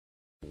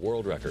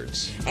world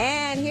records.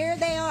 And here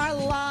they are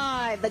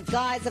live. The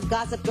guys of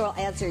Gossip Girl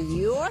answer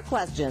your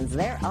questions.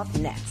 They're up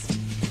next.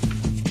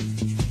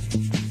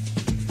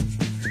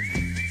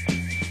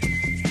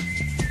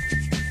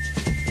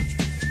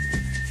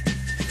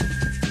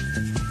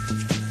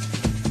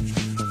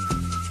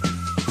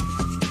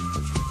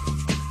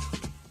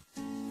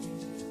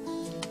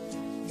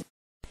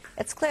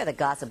 It's clear that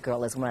Gossip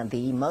Girl is one of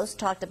the most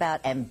talked about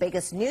and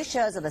biggest new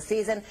shows of the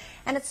season,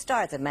 and its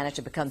stars have managed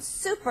to become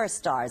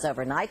superstars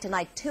overnight.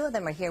 Tonight, two of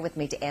them are here with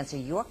me to answer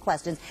your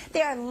questions.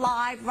 They are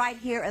live right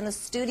here in the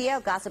studio.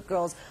 Gossip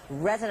Girl's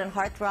resident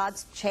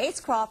heartthrobs, Chace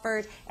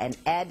Crawford and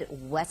Ed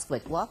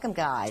Westwick. Welcome,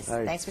 guys.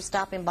 Hi. Thanks for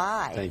stopping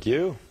by. Thank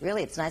you.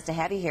 Really, it's nice to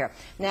have you here.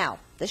 Now,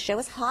 this show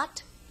is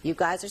hot. You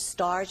guys are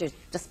stars. You're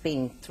just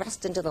being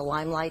thrust into the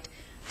limelight.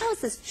 How has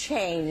this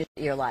changed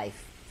your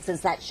life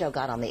since that show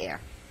got on the air?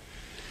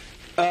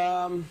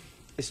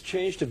 It's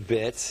changed a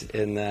bit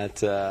in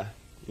that,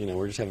 you know,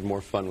 we're just having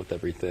more fun with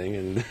everything.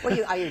 And Well,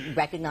 are you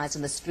recognized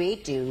in the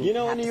street? Do You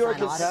know, have in to New York,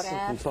 sign it's happened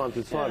autographs? from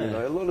time to time. Yeah. You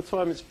know, a lot of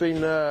time it's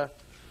been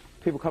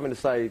people coming to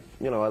say,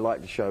 you know, I like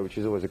the show, which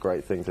is always a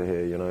great thing to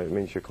hear. You know, it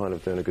means you're kind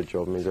of doing a good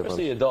job. It means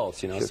especially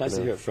adults, you know, it's nice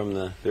to hear it from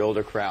the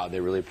older crowd. They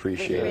really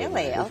appreciate it.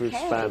 Really? We've Okay.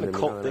 expanded It's a and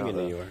cult going thing out in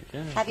there. New York.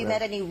 Yeah. Have you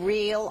met any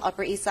real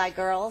Upper East Side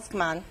girls?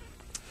 Come on.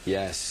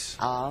 Yes.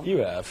 Oh. You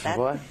have. That-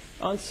 Why?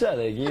 On set,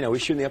 you know, we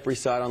shoot in the Upper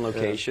East Side on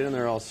location, and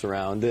they're all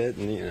surrounded,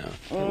 and, you know,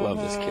 I love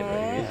this kid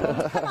right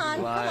here. Come on,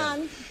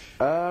 come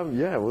on.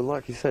 Yeah, well,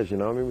 like he says, you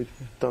know, I mean, we've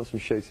done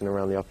some shooting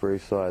around the Upper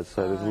East Side,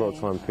 so there's a lot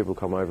of times people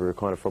come over who are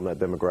kind of from that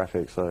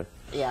demographic, so...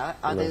 Yeah,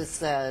 are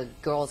those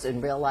girls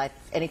in real life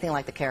anything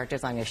like the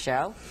characters on your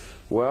show?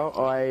 Well,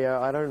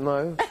 I don't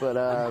know,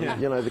 but,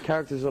 you know, the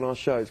characters on our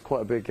show, it's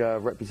quite a big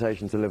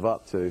reputation to live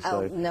up to,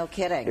 so... Oh, no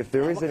kidding. If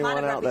there is What kind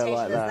anyone of out there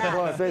like reputation is that,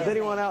 right, if there's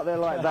anyone out there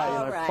like that, you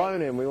All know, right.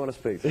 phone in, we want to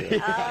speak to you.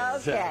 Okay,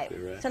 Exactly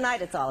right.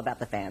 Tonight it's all about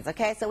the fans,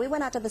 okay? So we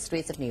went out to the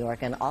streets of New York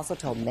and also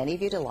told many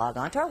of you to log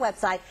on to our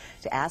website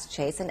to ask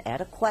Chace and Ed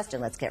a question.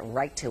 Let's get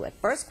right to it.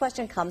 First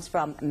question comes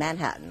from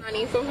Manhattan.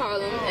 I'm from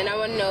Harlem, and I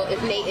want to know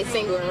if Nate is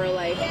single in real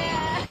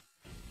life.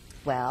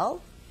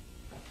 Well,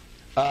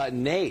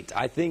 Nate,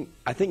 I think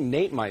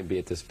Nate might be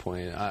at this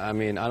point. I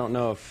mean, I don't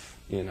know if,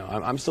 you know,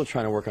 I'm still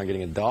trying to work on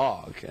getting a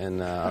dog, and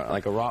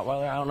like a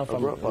Rottweiler. I don't know if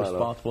I'm Rottweiler.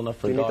 responsible enough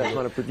for You a need dog, that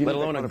kind of- you let need that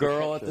alone kind a of girl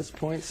at protection. this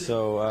point.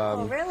 So,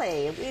 oh,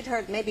 really? We'd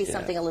heard maybe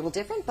something a little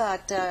different,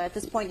 but at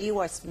this point you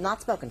are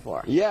not spoken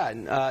for. yeah,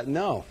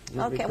 no.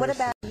 not me Okay, what personally.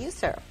 about you,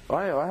 sir?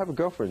 I have a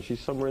girlfriend. She's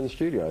somewhere in the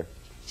studio.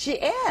 She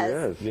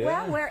is? She is.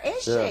 Well, where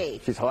is Yeah,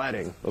 she? she's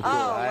hiding. Of course.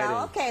 Oh,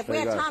 well, okay. If we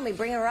There had you go. time, we'd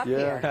bring her up Yeah,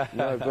 here.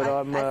 no, but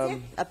I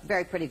see a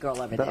very pretty girl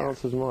over that there.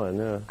 answers mine,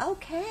 yeah.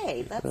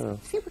 Okay,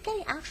 see, we're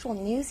getting actual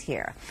news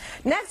here.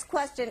 Next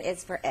question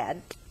is for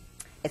Ed.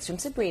 It's from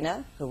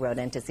Sabrina, who wrote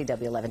into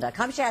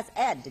CW11.com. She asks,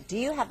 Ed, do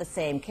you have the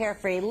same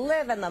carefree,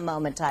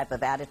 live-in-the-moment type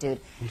of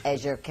attitude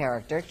as your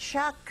character,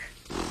 Chuck?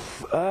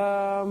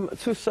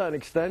 To a certain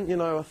extent, you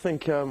know, I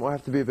think I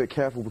have to be a bit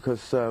careful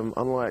because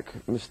unlike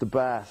Mr.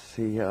 Bass,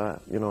 he,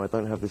 you know, I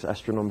don't have this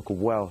astronomical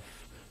wealth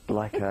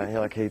like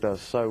he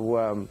does.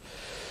 So,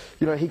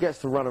 you know, he gets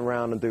to run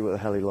around and do what the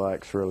hell he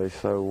likes, really.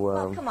 So,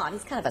 Oh, come on,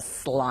 he's kind of a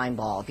slime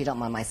ball, if you don't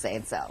mind my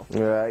saying so.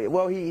 yeah,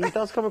 well, he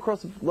does come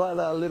across like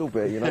that a little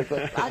bit, you know,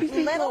 but he's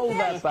not all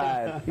that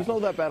bad. He's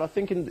not that bad. I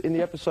think in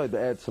the episode that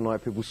aired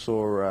tonight, people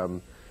saw,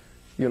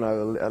 you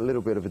know, a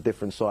little bit of a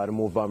different side, a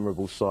more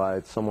vulnerable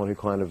side, someone who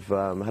kind of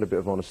had a bit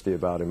of honesty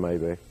about him,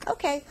 maybe.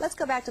 Okay, let's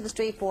go back to the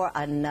street for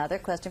another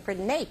question for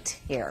Nate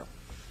here.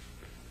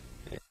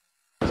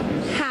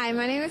 Hi,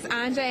 my name is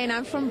Andre, and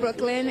I'm from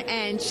Brooklyn.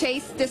 And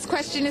Chace, this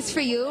question is for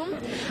you.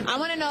 I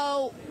want to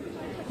know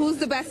who's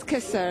the best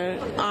kisser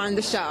on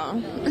the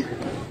show.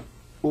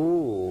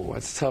 Ooh,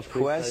 that's a tough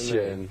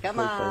question. Come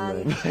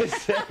on.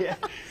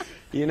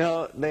 You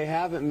know, they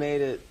haven't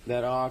made it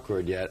that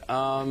awkward yet.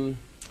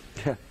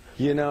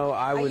 You know,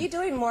 I would... Are you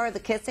doing more of the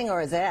kissing,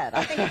 or is Ed?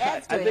 I think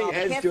Ed's doing all the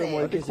Ed's kissing. doing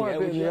more I did quite a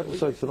bit in the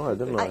episode tonight,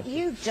 didn't I?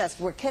 You just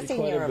were kissing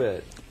Quite your a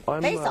bit.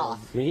 face off.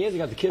 I mean, he hasn't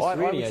got the kiss I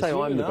ready would yet, say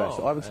so I'm you the know. best.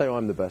 I would say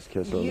I'm the best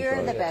kisser. on the You're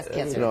show. the best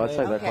kisser. You know, I'd take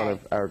that Okay. kind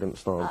of arrogant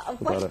stance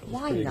about it.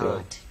 Why pretty not?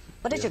 good.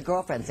 What does your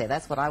girlfriend say?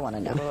 That's what I want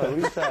to know. What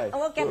do you say?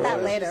 We'll get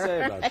that What does she say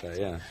later. about that?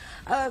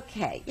 Yeah.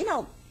 Okay. You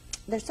know,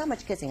 there's so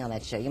much kissing on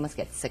that show. You must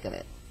get sick of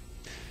it.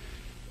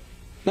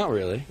 Not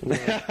really.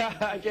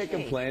 I can't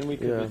complain. We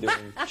could be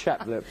doing...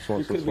 Chapped lips We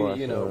once or could twice.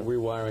 be, you know,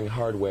 rewiring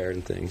hardware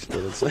and things, but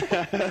it's...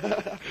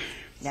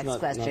 Next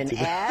question, too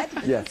bad. Ed.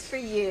 This Yes. is for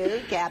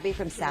you. Gabby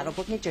from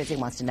Saddlebrook, New Jersey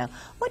wants to know,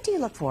 what do you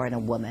look for in a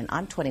woman?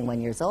 I'm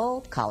 21 years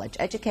old, college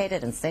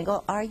educated, and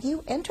single. Are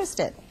you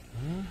interested?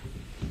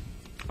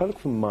 I look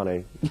for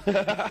money.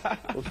 I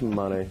look for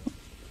money.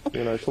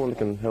 You know, someone that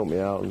can help me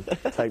out and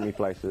take me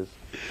places.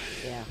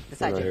 Yeah,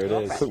 besides There your it is.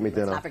 girlfriend. Cook me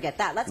dinner. Let's not forget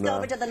that. Let's go No.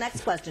 over to the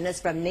next question.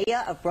 It's from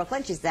Nia of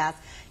Brooklyn. She's asked,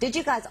 did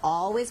you guys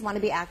always want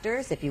to be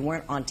actors? If you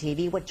weren't on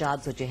TV, what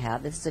jobs would you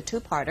have? This is a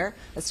two-parter.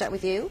 Let's start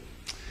with you.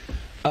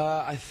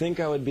 I think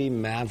I would be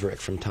Maverick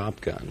from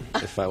Top Gun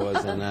if I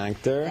was an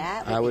actor.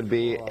 That I would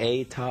be cool.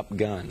 a Top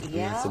Gun. And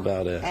Yeah. that's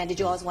about it. And did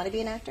you always want to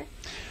be an actor?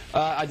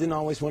 I didn't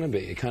always want to be.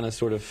 It kind of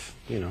sort of,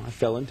 you know, I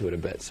fell into it a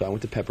bit. So I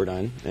went to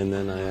Pepperdine, and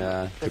then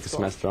I took a school.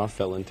 semester off,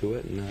 fell into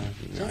it, and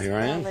now here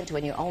I am. Into it,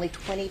 and you're only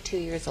 22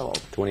 years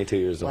old. 22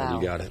 years old. Wow.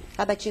 You got it.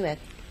 How about you, Ed?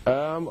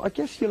 I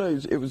guess, you know,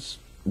 it was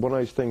one of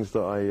those things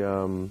that I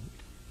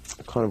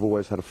kind of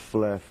always had a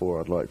flair for,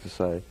 I'd like to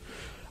say.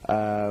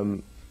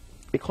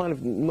 It kind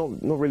of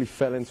not really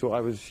fell into it. I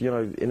was, you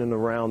know, in and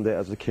around it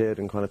as a kid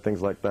and kind of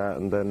things like that.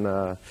 And then,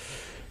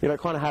 you know, it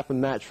kind of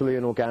happened naturally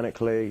and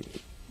organically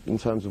in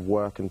terms of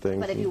work and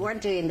things. But if you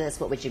weren't doing this,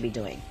 what would you be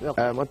doing? Real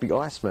quick. I'd be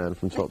Iceman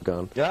from Top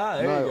Gun. Yeah,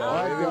 there you go.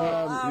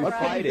 all I'd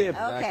probably be a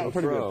right. I'd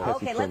probably be a petty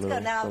Okay, let's go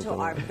criminal, now to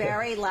something our like that.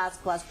 very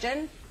last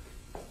question.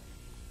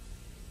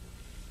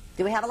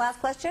 Do we have a last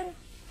question?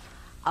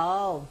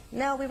 Oh,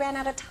 no, we ran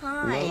out of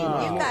time.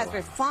 You guys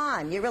were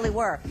fun. You really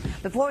were.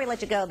 Before we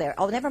let you go there,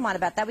 oh, never mind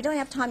about that. We don't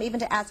have time even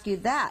to ask you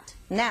that.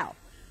 Now,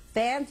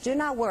 fans, do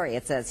not worry,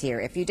 it says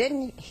here. If you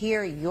didn't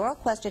hear your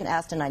question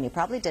asked tonight, and you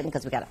probably didn't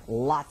because we got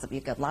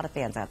you've got a lot of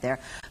fans out there,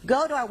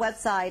 go to our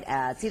website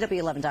at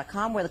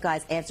cw11.com where the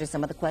guys answer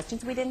some of the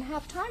questions we didn't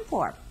have time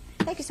for.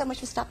 Thank you so much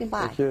for stopping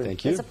by. Thank you.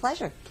 Thank you. It's a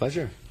pleasure.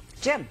 Pleasure.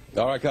 Jim.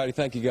 All right, Cotty,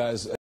 thank you, guys.